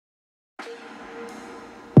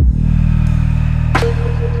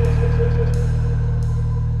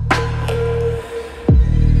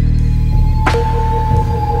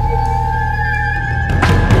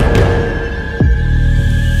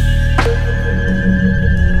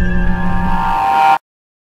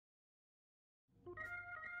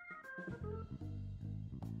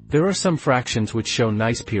There are some fractions which show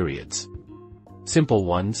nice periods. Simple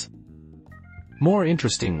ones. More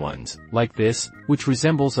interesting ones, like this, which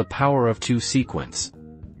resembles a power of 2 sequence.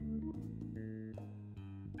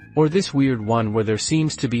 Or this weird one where there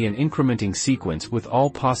seems to be an incrementing sequence with all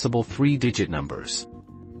possible 3-digit numbers.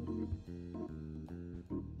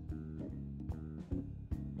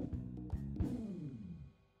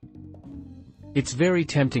 It's very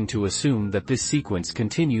tempting to assume that this sequence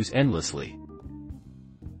continues endlessly.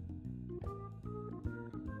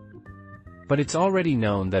 But it's already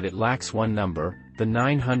known that it lacks one number, the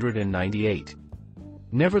 998.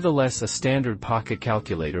 Nevertheless, a standard pocket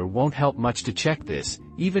calculator won't help much to check this,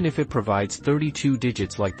 even if it provides 32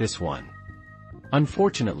 digits like this one.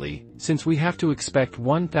 Unfortunately, since we have to expect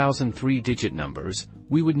 1,000 3-digit numbers,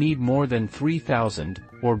 we would need more than 3,000,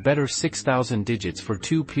 or better 6,000 digits for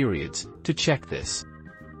 2 periods, to check this.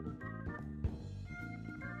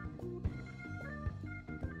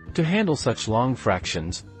 To handle such long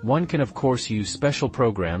fractions, one can of course use special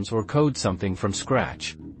programs or code something from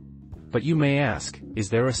scratch. But you may ask, is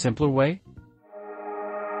there a simpler way?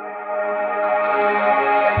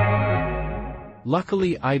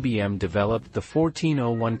 Luckily, IBM developed the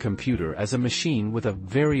 1401 computer as a machine with a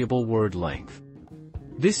variable word length.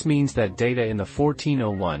 This means that data in the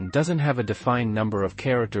 1401 doesn't have a defined number of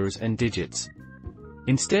characters and digits.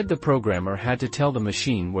 Instead, the programmer had to tell the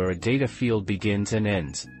machine where a data field begins and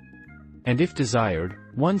ends. And if desired,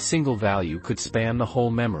 one single value could span the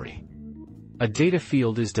whole memory. A data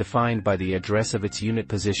field is defined by the address of its unit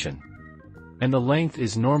position. And the length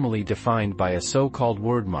is normally defined by a so-called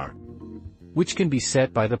word mark, which can be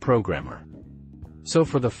set by the programmer. So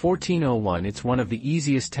for the 1401, it's one of the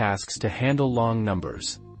easiest tasks to handle long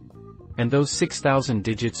numbers. And those 6,000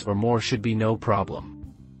 digits or more should be no problem.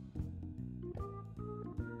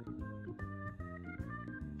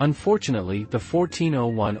 Unfortunately, the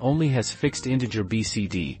 1401 only has fixed integer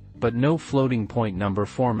BCD, but no floating point number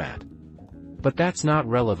format. But that's not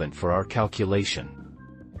relevant for our calculation.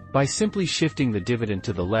 By simply shifting the dividend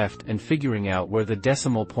to the left and figuring out where the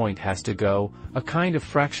decimal point has to go, a kind of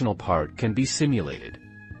fractional part can be simulated.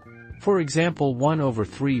 For example,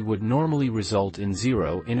 1/3 would normally result in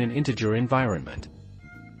 0 in an integer environment.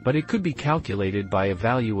 But it could be calculated by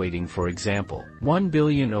evaluating, for example, 1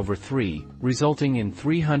 billion/3, resulting in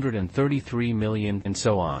 333 million, and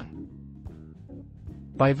so on.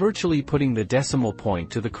 By virtually putting the decimal point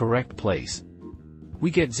to the correct place, we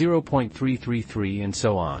get 0.333 and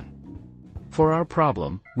so on. For our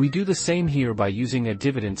problem, we do the same here by using a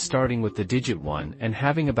dividend starting with the digit 1 and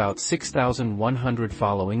having about 6,100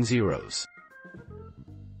 following zeros.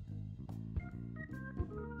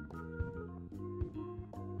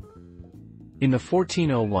 In the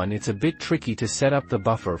 1401, it's a bit tricky to set up the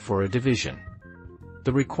buffer for a division.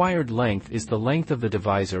 The required length is the length of the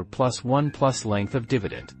divisor plus 1 plus length of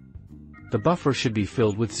dividend. The buffer should be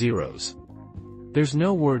filled with zeros. There's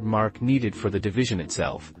no word mark needed for the division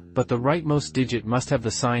itself, but the rightmost digit must have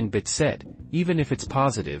the sign bit set, even if it's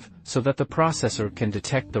positive, so that the processor can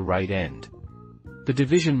detect the right end. The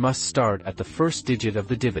division must start at the first digit of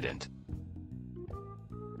the dividend.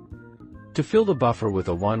 To fill the buffer with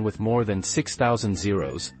a 1 with more than 6,000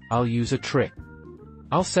 zeros, I'll use a trick.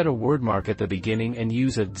 I'll set a word mark at the beginning and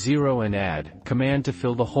use a 0 and add command to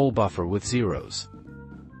fill the whole buffer with zeros.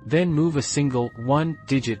 Then move a single 1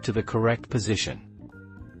 digit to the correct position.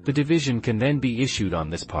 The division can then be issued on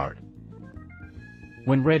this part.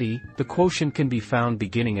 When ready, the quotient can be found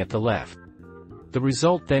beginning at the left. The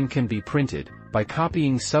result then can be printed by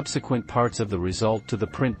copying subsequent parts of the result to the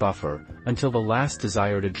print buffer until the last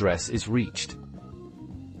desired address is reached.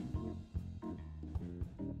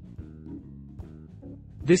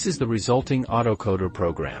 This is the resulting autocoder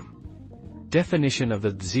program. Definition of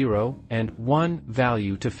the 0 and 1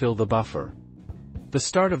 value to fill the buffer. The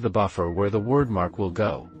start of the buffer where the word mark will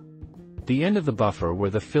go. The end of the buffer where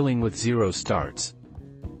the filling with zeros starts.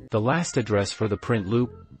 The last address for the print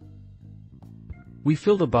loop. We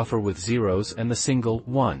fill the buffer with zeros and the single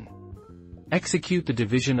 1. Execute the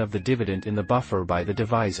division of the dividend in the buffer by the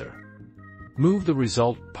divisor. Move the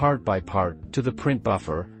result part by part to the print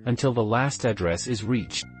buffer until the last address is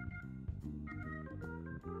reached.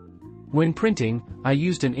 When printing, I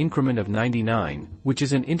used an increment of 99, which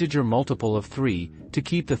is an integer multiple of 3, to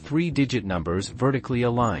keep the 3-digit numbers vertically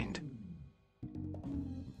aligned.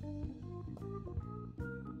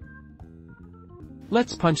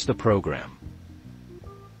 Let's punch the program.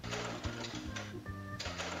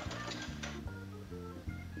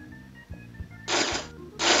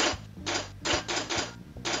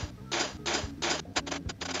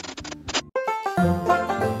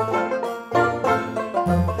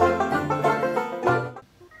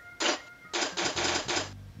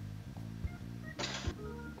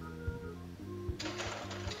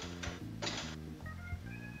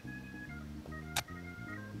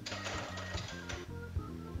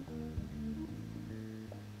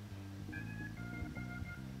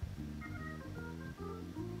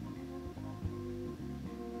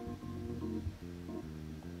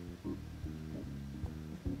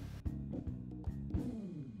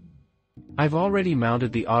 I've already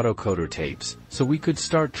mounted the autocoder tapes, so we could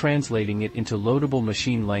start translating it into loadable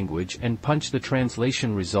machine language and punch the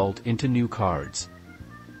translation result into new cards.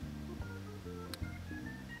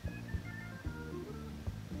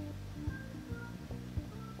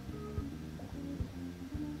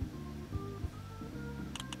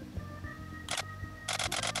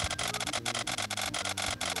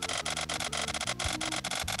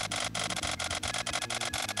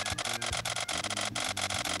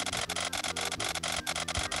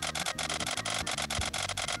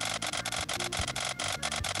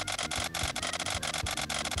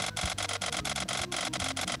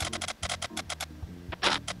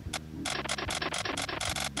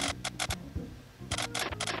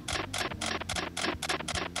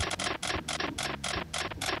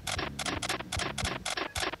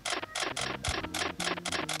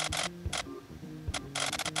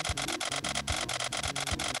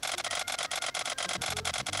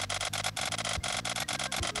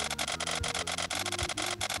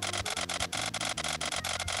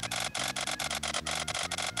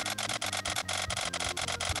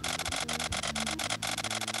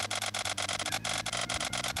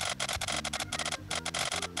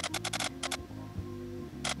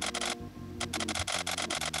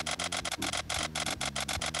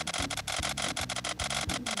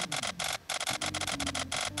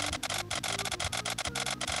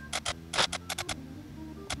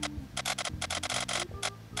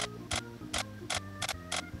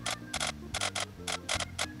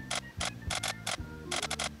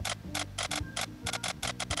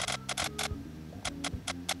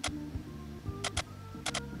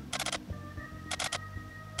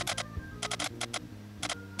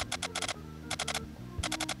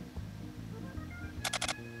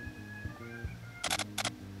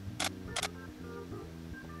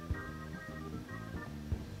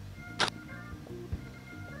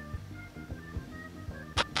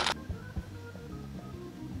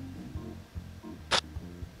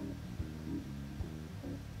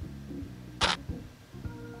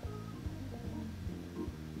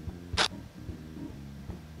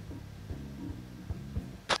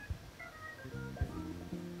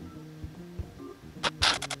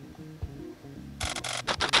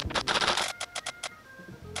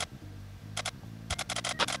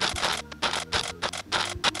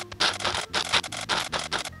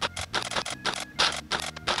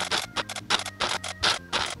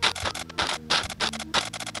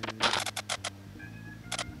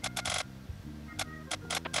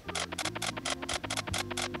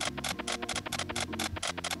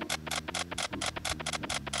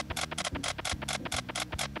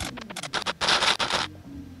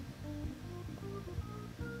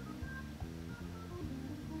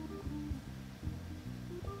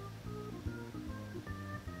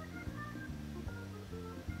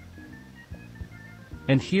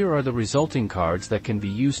 And here are the resulting cards that can be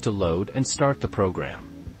used to load and start the program.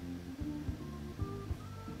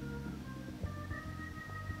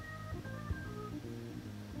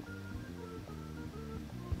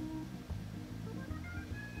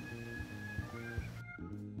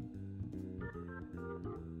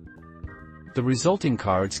 The resulting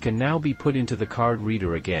cards can now be put into the card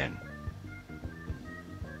reader again.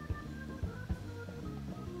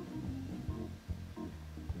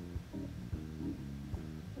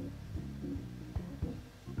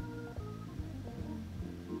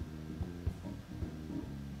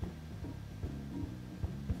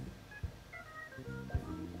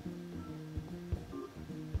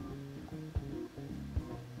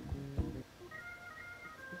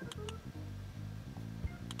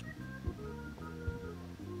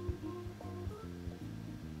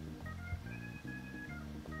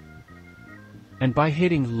 And by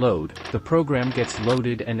hitting load, the program gets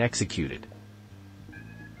loaded and executed.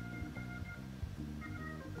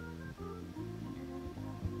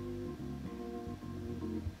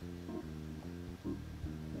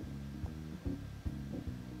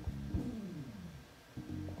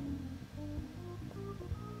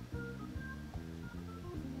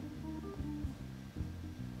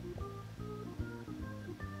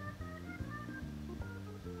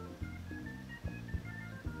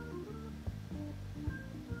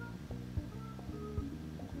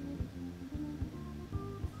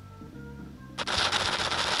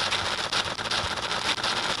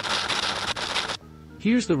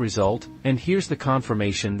 Here's the result, and here's the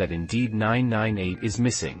confirmation that indeed 998 is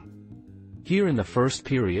missing. Here in the first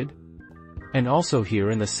period, and also here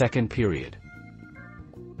in the second period.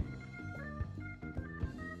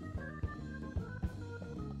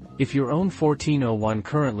 If your own 1401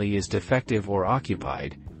 currently is defective or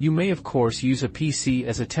occupied, you may of course use a PC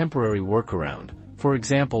as a temporary workaround, for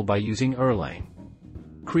example by using erlang.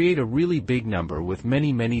 Create a really big number with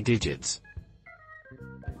many digits,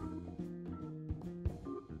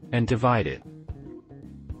 and divide it.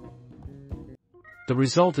 The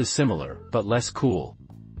result is similar, but less cool.